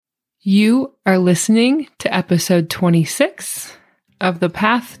You are listening to episode 26 of the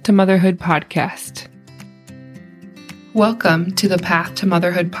Path to Motherhood podcast. Welcome to the Path to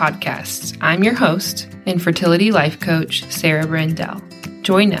Motherhood podcast. I'm your host and fertility life coach, Sarah Brandell.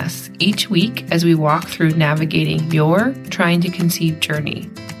 Join us each week as we walk through navigating your trying to conceive journey.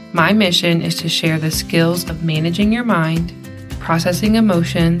 My mission is to share the skills of managing your mind, processing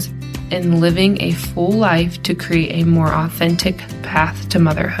emotions, and living a full life to create a more authentic path to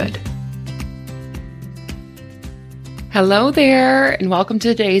motherhood. Hello there, and welcome to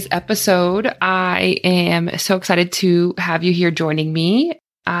today's episode. I am so excited to have you here joining me.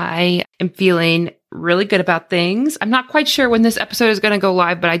 I am feeling really good about things. I'm not quite sure when this episode is going to go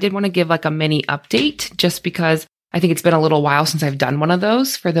live, but I did want to give like a mini update just because I think it's been a little while since I've done one of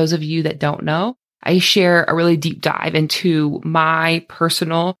those. For those of you that don't know, I share a really deep dive into my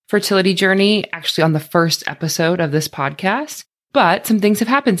personal fertility journey, actually on the first episode of this podcast, but some things have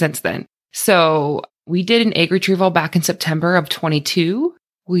happened since then. So we did an egg retrieval back in September of 22.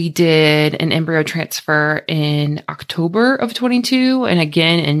 We did an embryo transfer in October of 22 and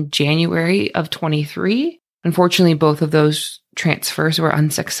again in January of 23. Unfortunately, both of those transfers were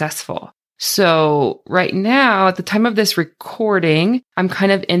unsuccessful. So right now, at the time of this recording, I'm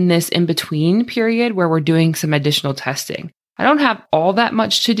kind of in this in-between period where we're doing some additional testing. I don't have all that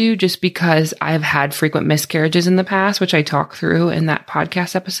much to do just because I've had frequent miscarriages in the past, which I talk through in that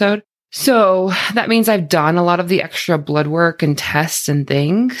podcast episode. So that means I've done a lot of the extra blood work and tests and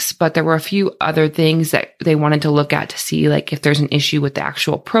things, but there were a few other things that they wanted to look at to see like if there's an issue with the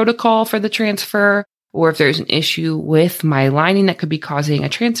actual protocol for the transfer, or if there's an issue with my lining that could be causing a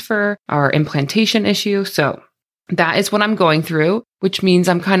transfer or implantation issue. So that is what I'm going through, which means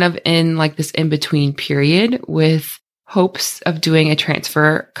I'm kind of in like this in-between period with hopes of doing a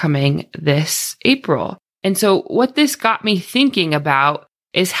transfer coming this April. And so what this got me thinking about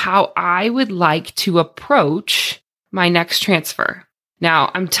is how I would like to approach my next transfer. Now,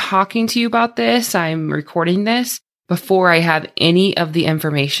 I'm talking to you about this. I'm recording this before I have any of the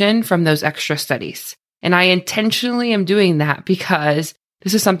information from those extra studies. And I intentionally am doing that because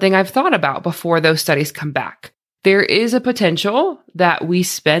this is something I've thought about before those studies come back. There is a potential that we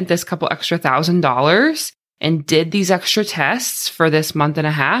spent this couple extra $1,000 and did these extra tests for this month and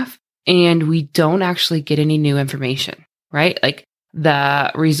a half, and we don't actually get any new information, right? Like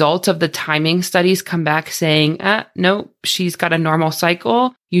the results of the timing studies come back saying, nope, she's got a normal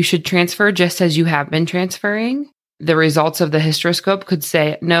cycle. You should transfer just as you have been transferring. The results of the hysteroscope could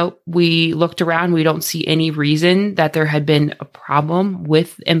say, no, we looked around. We don't see any reason that there had been a problem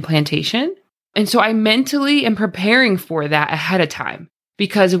with implantation. And so I mentally am preparing for that ahead of time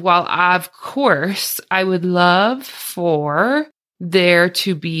because while of course I would love for there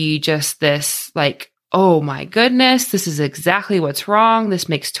to be just this like, oh my goodness, this is exactly what's wrong. This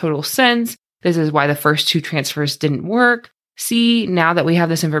makes total sense. This is why the first two transfers didn't work. See, now that we have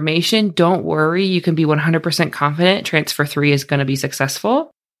this information, don't worry. You can be 100% confident transfer 3 is going to be successful.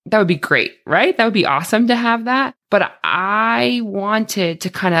 That would be great, right? That would be awesome to have that. But I wanted to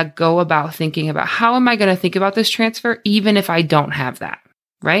kind of go about thinking about how am I going to think about this transfer, even if I don't have that,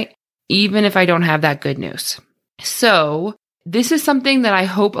 right? Even if I don't have that good news. So this is something that I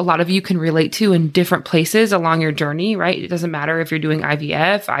hope a lot of you can relate to in different places along your journey, right? It doesn't matter if you're doing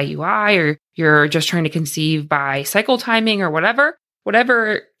IVF, IUI, or you're just trying to conceive by cycle timing or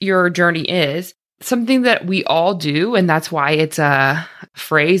whatever your journey is. Something that we all do, and that's why it's a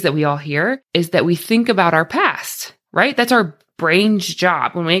phrase that we all hear, is that we think about our past, right? That's our brain's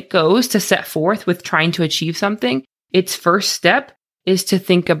job. When it goes to set forth with trying to achieve something, its first step is to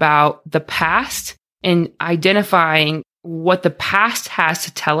think about the past and identifying what the past has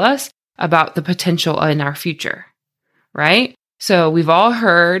to tell us about the potential in our future, right? So we've all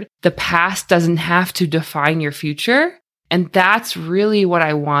heard the past doesn't have to define your future. And that's really what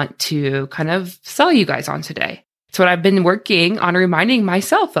I want to kind of sell you guys on today. It's what I've been working on reminding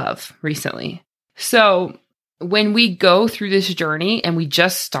myself of recently. So when we go through this journey and we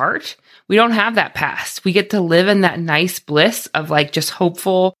just start, we don't have that past. We get to live in that nice bliss of like just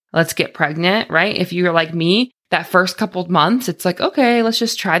hopeful, let's get pregnant, right? If you're like me, that first couple of months, it's like, okay, let's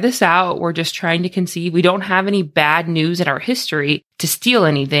just try this out. We're just trying to conceive. We don't have any bad news in our history to steal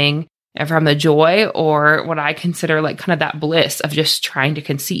anything from the joy or what I consider like kind of that bliss of just trying to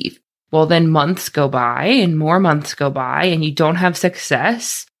conceive. Well, then months go by and more months go by and you don't have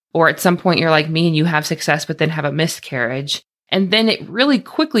success. Or at some point you're like me and you have success, but then have a miscarriage. And then it really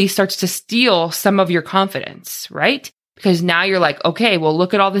quickly starts to steal some of your confidence, right? Because now you're like, okay, well,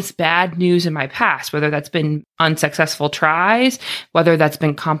 look at all this bad news in my past, whether that's been unsuccessful tries, whether that's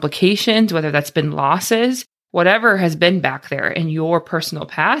been complications, whether that's been losses, whatever has been back there in your personal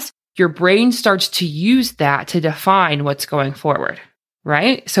past, your brain starts to use that to define what's going forward,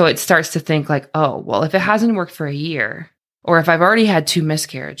 right? So it starts to think like, oh, well, if it hasn't worked for a year, or if I've already had 2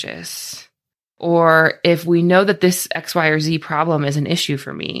 miscarriages, or if we know that this X, Y, or Z problem is an issue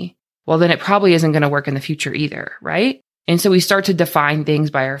for me, well, then it probably isn't going to work in the future either, right? And so we start to define things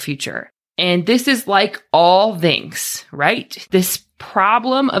by our future. And this is like all things, right? This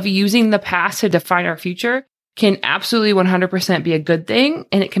problem of using the past to define our future can absolutely 100% be a good thing,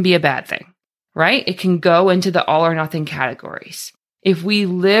 and it can be a bad thing, right? It can go into the all or nothing categories. If we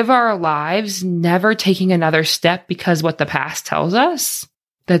live our lives never taking another step because what the past tells us,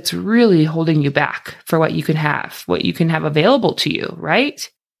 that's really holding you back for what you can have available to you, right?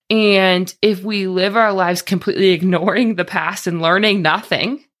 And if we live our lives completely ignoring the past and learning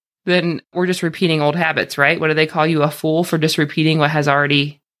nothing, then we're just repeating old habits, right? What do they call you, a fool for just repeating what has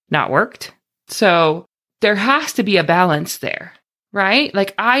already not worked? So there has to be a balance there, right?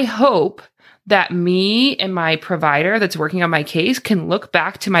 Like I hope that me and my provider that's working on my case can look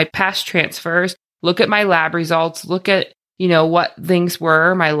back to my past transfers, look at my lab results, look at, what things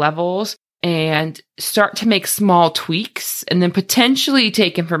were, my levels, and start to make small tweaks, and then potentially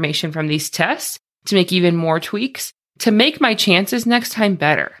take information from these tests to make even more tweaks to make my chances next time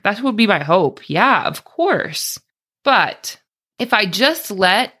better. That would be my hope. Yeah, of course. But if I just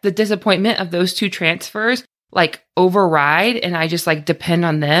let the disappointment of those 2 transfers override and I just depend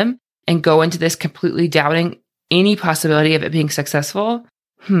on them and go into this completely doubting any possibility of it being successful,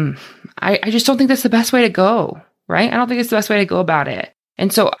 I just don't think that's the best way to go, right? I don't think it's the best way to go about it.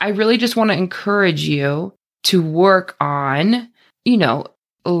 And so I really just want to encourage you to work on,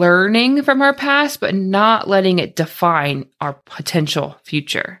 learning from our past, but not letting it define our potential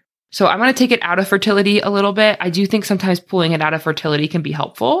future. So I'm going to take it out of fertility a little bit. I do think sometimes pulling it out of fertility can be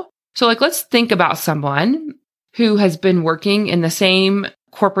helpful. So let's think about someone who has been working in the same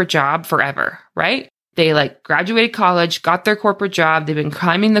corporate job forever, right? They graduated college, got their corporate job. They've been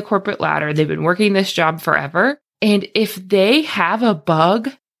climbing the corporate ladder. They've been working this job forever. And if they have a bug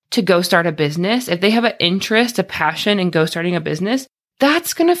to go start a business, if they have an interest, a passion in go starting a business,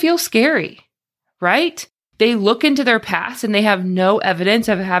 that's going to feel scary, right? They look into their past and they have no evidence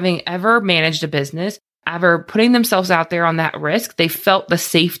of having ever managed a business, ever putting themselves out there on that risk. They felt the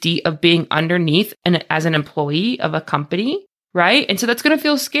safety of being underneath and as an employee of a company, right? And so that's going to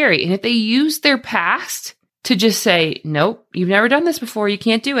feel scary. And if they use their past to just say, nope, you've never done this before, you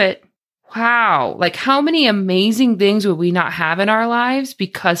can't do it. Wow. How many amazing things would we not have in our lives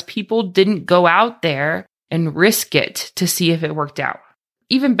because people didn't go out there and risk it to see if it worked out?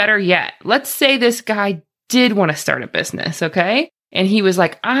 Even better yet, let's say this guy did want to start a business, okay? And he was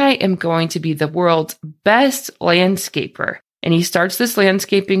like, I am going to be the world's best landscaper. And he starts this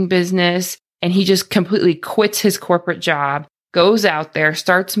landscaping business and he just completely quits his corporate job, goes out there,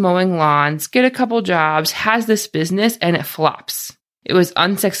 starts mowing lawns, get a couple jobs, has this business, and it flops. It was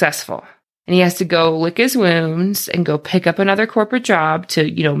unsuccessful. And he has to go lick his wounds and go pick up another corporate job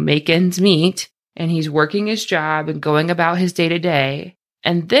to, make ends meet. And he's working his job and going about his day to day.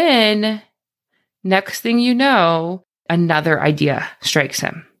 And then next thing you know, another idea strikes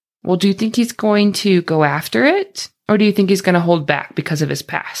him. Well, do you think he's going to go after it? Or do you think he's going to hold back because of his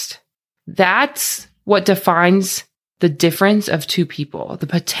past? That's what defines the difference of 2 people, the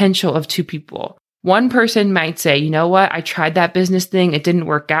potential of 2 people. One person might say, you know what? I tried that business thing. It didn't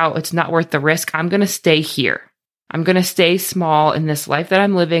work out. It's not worth the risk. I'm going to stay here. I'm going to stay small in this life that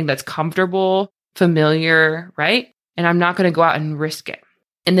I'm living that's comfortable, familiar, right? And I'm not going to go out and risk it.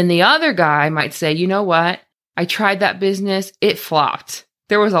 And then the other guy might say, you know what? I tried that business. It flopped.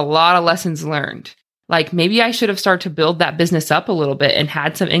 There was a lot of lessons learned. Maybe I should have started to build that business up a little bit and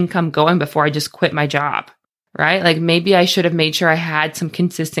had some income going before I just quit my job, right? Maybe I should have made sure I had some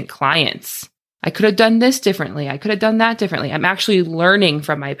consistent clients. I could have done this differently. I could have done that differently. I'm actually learning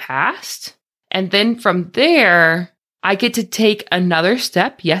from my past. And then from there, I get to take another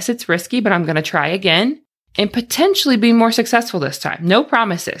step. Yes, it's risky, but I'm going to try again and potentially be more successful this time. No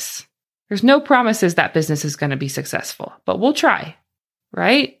promises. There's no promises that business is going to be successful, but we'll try,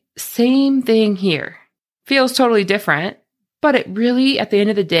 right? Same thing here. Feels totally different, but it really, at the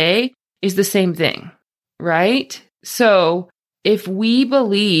end of the day, is the same thing, right? So if we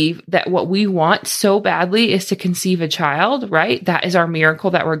believe that what we want so badly is to conceive a child, right? That is our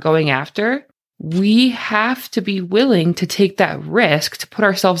miracle that we're going after. We have to be willing to take that risk to put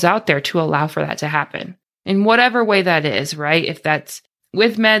ourselves out there to allow for that to happen in whatever way that is, right? If that's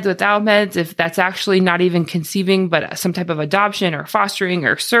with meds, without meds, if that's actually not even conceiving, but some type of adoption or fostering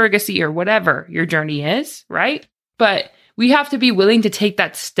or surrogacy or whatever your journey is, right? But we have to be willing to take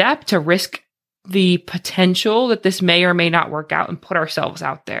that step to risk the potential that this may or may not work out and put ourselves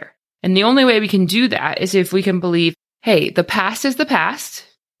out there. And the only way we can do that is if we can believe, hey, the past is the past.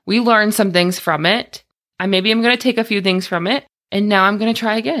 We learned some things from it. Maybe I'm going to take a few things from it, and now I'm going to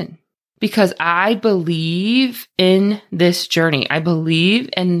try again. Because I believe in this journey. I believe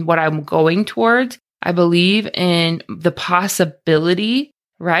in what I'm going towards. I believe in the possibility,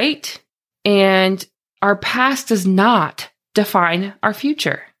 right? And our past does not define our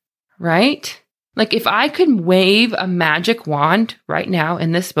future, right? Like if I could wave a magic wand right now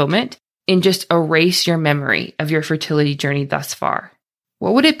in this moment and just erase your memory of your fertility journey thus far,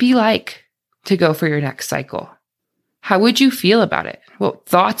 what would it be like to go for your next cycle? How would you feel about it? What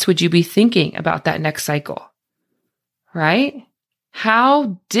thoughts would you be thinking about that next cycle? Right?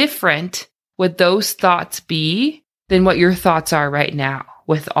 How different would those thoughts be than what your thoughts are right now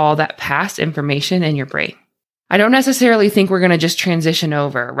with all that past information in your brain? I don't necessarily think we're going to just transition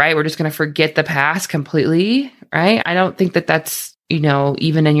over, right? We're just going to forget the past completely, right? I don't think that that's,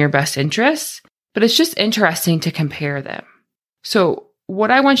 even in your best interests, but it's just interesting to compare them. So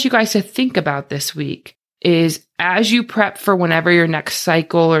what I want you guys to think about this week is as you prep for whenever your next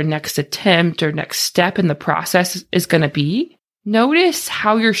cycle or next attempt or next step in the process is going to be, notice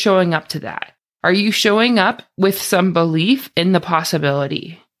how you're showing up to that. Are you showing up with some belief in the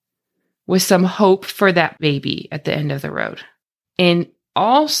possibility, with some hope for that baby at the end of the road? And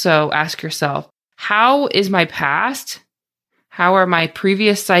also ask yourself, how is my past? How are my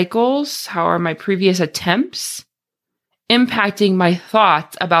previous cycles? How are my previous attempts impacting my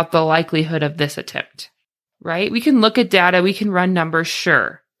thoughts about the likelihood of this attempt? Right? We can look at data, we can run numbers,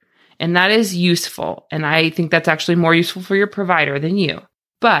 sure. And that is useful. And I think that's actually more useful for your provider than you.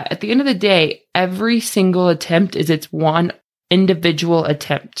 But at the end of the day, every single attempt is its one individual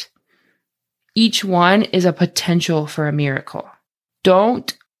attempt. Each one is a potential for a miracle.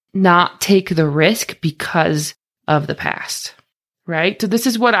 Don't not take the risk because of the past, right? So this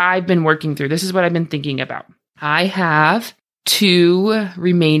is what I've been working through. This is what I've been thinking about. I have 2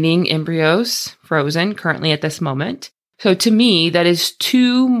 remaining embryos frozen currently at this moment. So to me, that is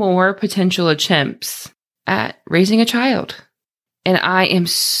 2 more potential attempts at raising a child. And I am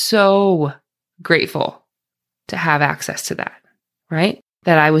so grateful to have access to that, right?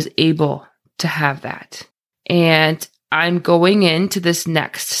 That I was able to have that. And I'm going into this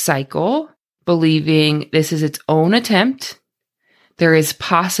next cycle believing this is its own attempt. There is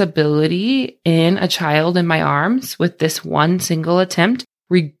possibility in a child in my arms with this one single attempt,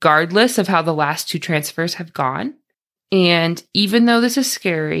 regardless of how the last 2 transfers have gone. And even though this is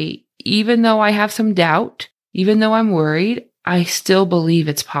scary, even though I have some doubt, even though I'm worried, I still believe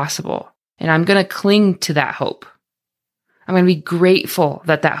it's possible. And I'm going to cling to that hope. I'm going to be grateful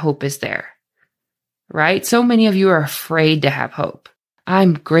that that hope is there, right? So many of you are afraid to have hope.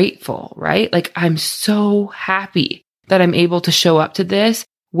 I'm grateful, right? Like I'm so happy that I'm able to show up to this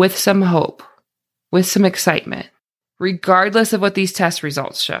with some hope, with some excitement, regardless of what these test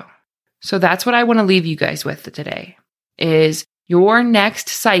results show. So that's what I want to leave you guys with today is your next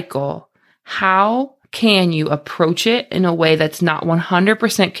cycle. How can you approach it in a way that's not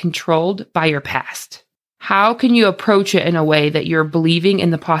 100% controlled by your past? How can you approach it in a way that you're believing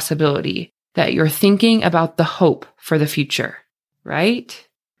in the possibility, that you're thinking about the hope for the future, right?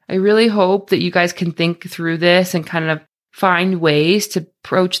 I really hope that you guys can think through this and kind of find ways to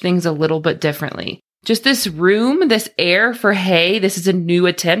approach things a little bit differently. Just this room, this air for, hey, this is a new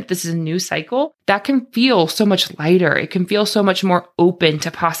attempt, this is a new cycle, that can feel so much lighter. It can feel so much more open to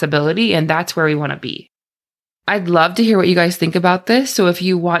possibility, and that's where we want to be. I'd love to hear what you guys think about this. So if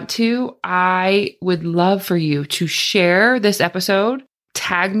you want to, I would love for you to share this episode,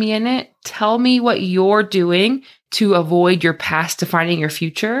 tag me in it, tell me what you're doing to avoid your past defining your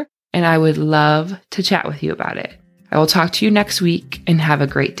future, and I would love to chat with you about it. I will talk to you next week and have a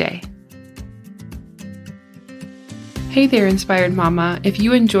great day. Hey there, Inspired Mama. If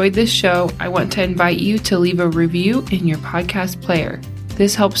you enjoyed this show, I want to invite you to leave a review in your podcast player.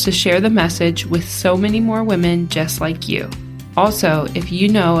 This helps to share the message with so many more women just like you. Also, if you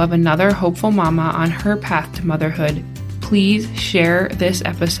know of another hopeful mama on her path to motherhood, please share this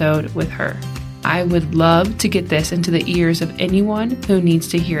episode with her. I would love to get this into the ears of anyone who needs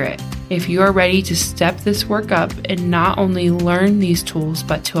to hear it. If you are ready to step this work up and not only learn these tools,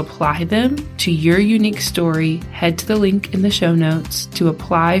 but to apply them to your unique story, head to the link in the show notes to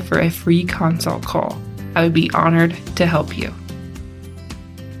apply for a free consult call. I would be honored to help you.